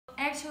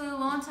actually a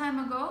long time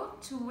ago,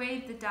 to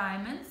weight the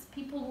diamonds,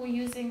 people were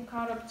using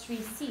carob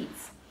tree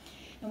seeds.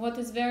 And what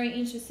is very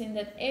interesting,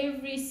 that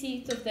every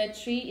seed of that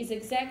tree is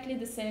exactly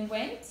the same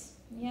weight,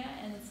 yeah,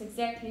 and it's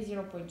exactly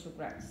 0.2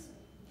 grams.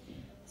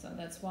 So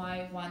that's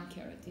why 1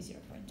 carat is 0.2.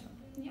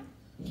 Yeah.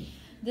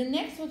 The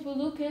next what we'll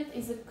look at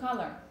is the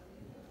color.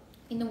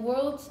 In the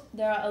world,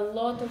 there are a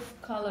lot of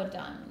colored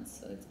diamonds.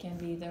 So it can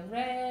be the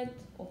red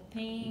or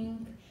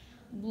pink,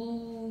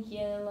 blue,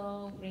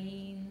 yellow,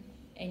 green,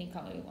 any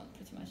color you want,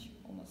 pretty much,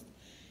 almost.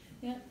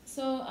 Yeah.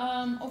 So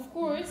of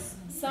course,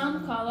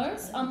 some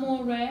colors are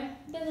more rare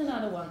than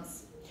other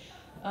ones.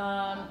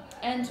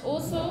 And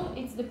also,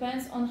 it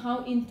depends on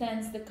how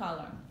intense the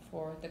color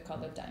for the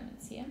colored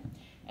diamonds. Yeah.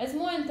 As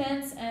more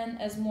intense and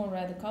as more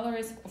rare the color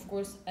is, of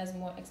course, as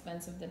more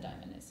expensive the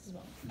diamond is as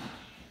well.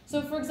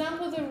 So, for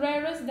example, the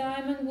rarest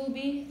diamond will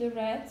be the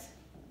red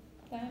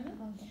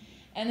diamond.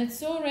 And it's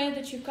so rare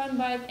that you can't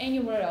buy it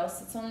anywhere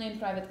else. It's only in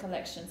private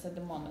collections at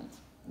the moment.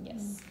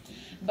 Yes.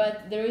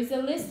 But there is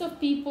a list of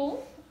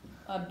people,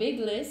 a big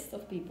list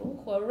of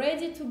people, who are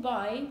ready to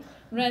buy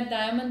red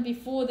diamond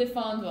before they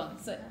found one.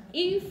 So,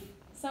 if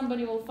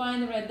somebody will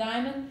find a red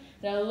diamond,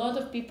 there are a lot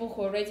of people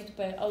who are ready to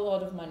pay a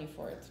lot of money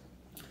for it.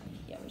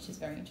 Yeah, which is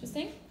very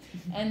interesting.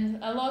 And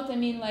a lot, I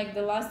mean, like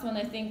the last one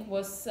I think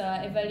was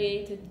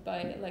evaluated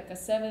by like a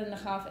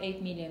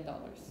 $7.5–8 million.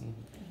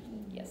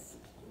 Yes.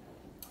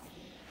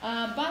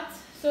 But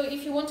so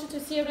if you wanted to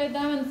see a red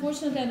diamond,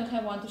 unfortunately I don't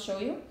have one to show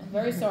you. I'm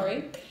very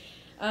sorry.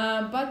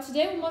 But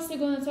today we're mostly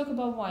going to talk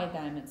about white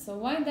diamonds. So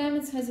white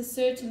diamonds has a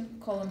certain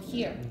column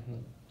here.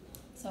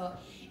 So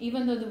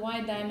even though the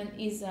white diamond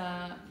is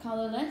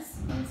colorless,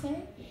 let's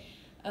say,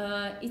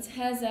 it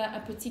has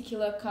a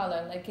particular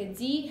color. Like a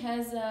D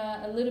has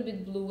a little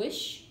bit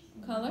bluish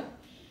color.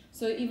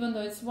 So even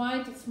though it's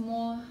white, it's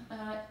more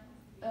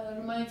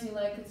reminds you,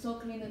 like it's so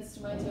clean, it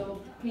reminds you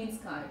of clean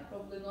sky.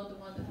 Probably not the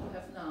one that we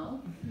have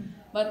now,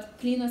 but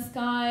cleaner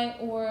sky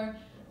or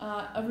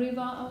a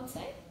river, I would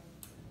say.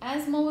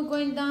 As more we're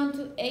going down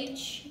to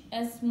H,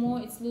 as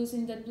more it's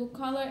losing that blue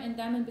color and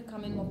diamond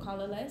becoming more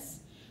colorless.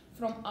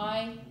 From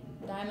I,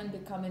 diamond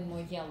becoming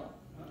more yellow.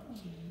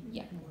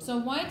 Yeah. So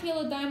white,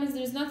 yellow diamonds,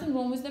 there's nothing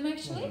wrong with them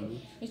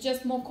actually. It's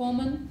just more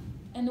common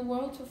in the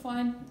world to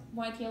find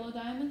white, yellow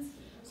diamonds.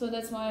 So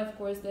that's why, of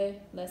course, they're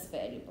less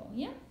valuable.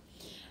 Yeah.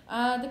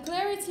 The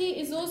clarity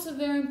is also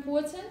very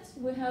important.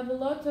 We have a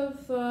lot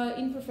of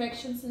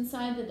imperfections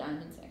inside the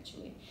diamonds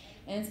actually.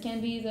 And it can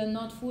be the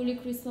not fully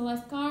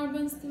crystallized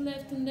carbon still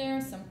left in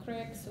there, some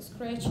cracks or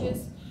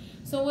scratches.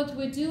 So what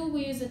we do,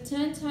 we use a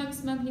 10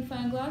 times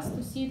magnifying glass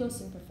to see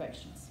those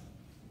imperfections.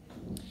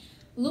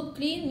 Loop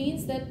clean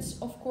means that,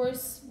 of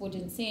course, we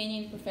didn't see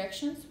any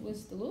imperfections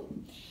with the loop.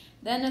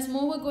 Then as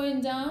more we're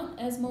going down,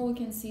 as more we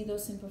can see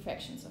those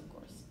imperfections, of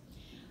course.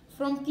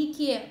 From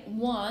PK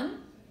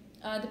 1,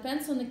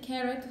 depends on the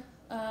carat,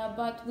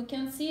 but we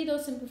can see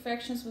those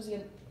imperfections with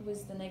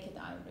the naked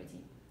eye already.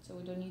 So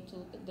we don't need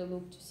the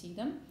loop to see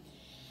them.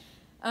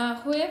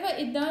 However,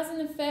 it doesn't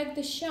affect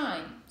the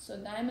shine. So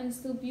diamond is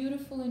still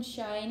beautiful and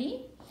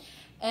shiny.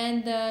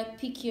 And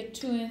PK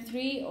 2 and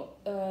 3,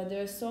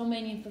 there are so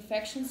many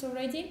imperfections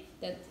already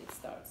that it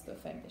starts to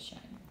affect the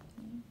shine.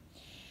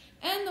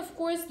 And of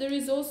course, there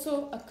is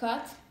also a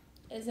cut.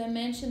 As I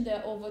mentioned, there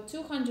are over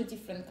 200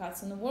 different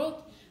cuts in the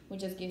world. We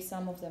just give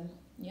some of them,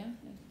 yeah,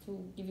 to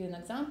give you an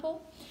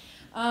example.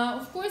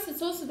 Of course,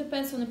 it also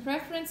depends on the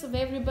preference of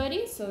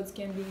everybody. So it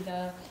can be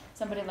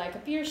somebody like a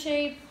pear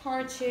shape,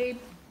 heart shape,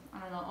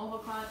 I don't know,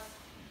 overcut.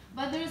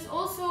 But there is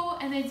also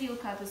an ideal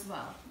cut as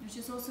well, which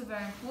is also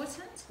very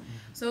important.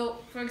 So,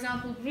 for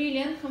example,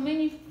 brilliant, how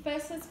many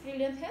facets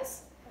brilliant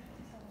has?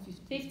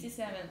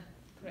 57,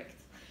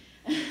 correct.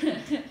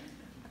 It's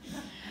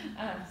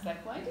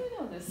like, why do you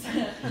know this?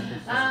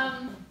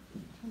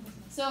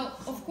 So,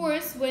 of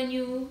course, when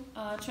you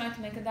try to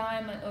make a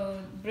diamond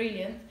or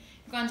brilliant,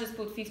 you can't just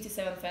put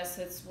 57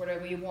 facets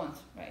wherever you want,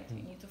 right?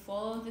 You need to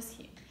follow this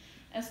here.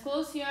 As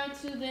close you are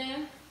to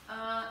the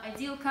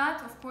ideal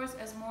cut, of course,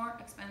 as more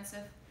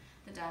expensive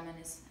the diamond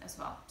is as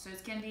well. So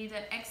it can be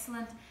the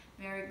excellent,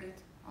 very good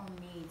on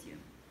medium.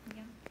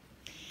 Yeah.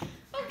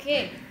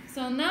 Okay,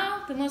 so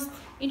now the most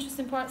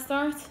interesting part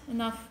starts.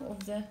 Enough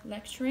of the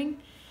lecturing.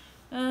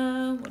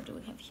 What do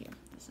we have here?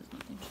 This is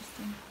not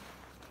interesting.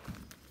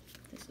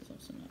 This is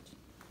also not.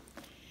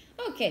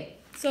 Okay,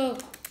 so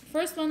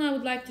first one I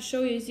would like to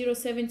show you is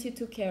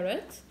 0.72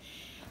 carat.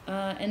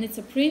 And it's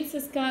a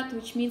princess cut,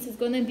 which means it's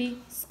going to be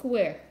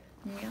square.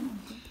 Yeah.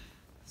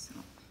 So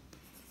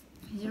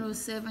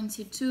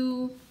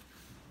 0.72,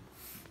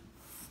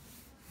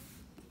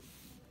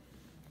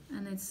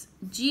 and it's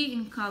G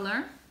in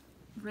color,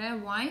 rare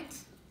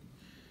white,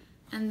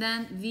 and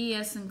then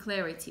VS in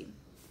clarity.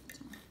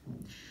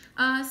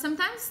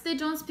 Sometimes they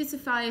don't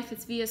specify if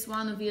it's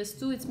VS1 or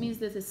VS2. It means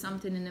that it's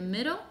something in the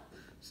middle,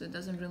 so it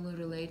doesn't really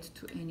relate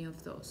to any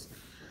of those.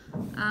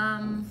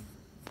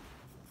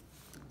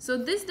 So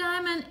this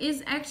diamond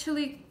is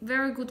actually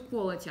very good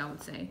quality, I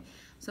would say.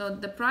 So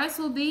the price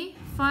will be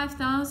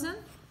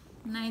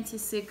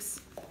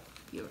 5,096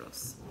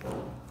 euros.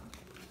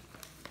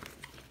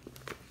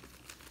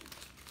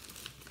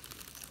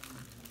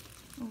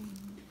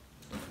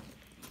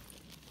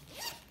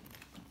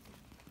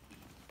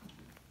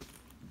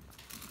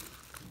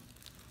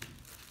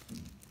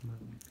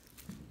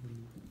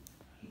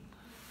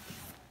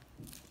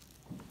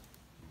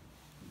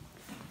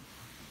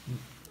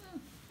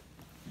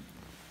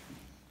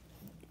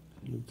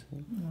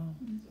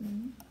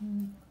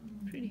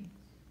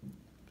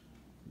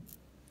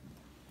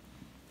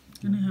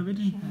 Can I have it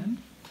in hand?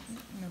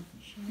 No.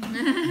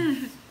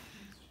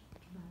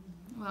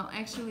 Well,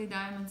 actually,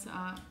 diamonds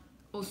are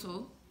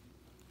also,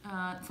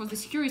 for the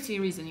security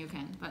reason you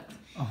can, but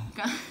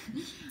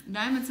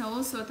diamonds are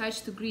also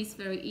attached to grease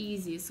very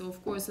easy. So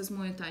of course, as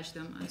more you touch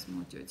them, as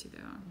more dirty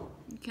they are.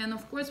 You can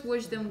of course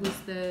wash them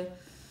with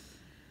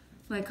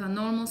like a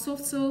normal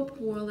soft soap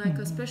or like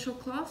a special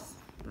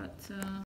cloth, but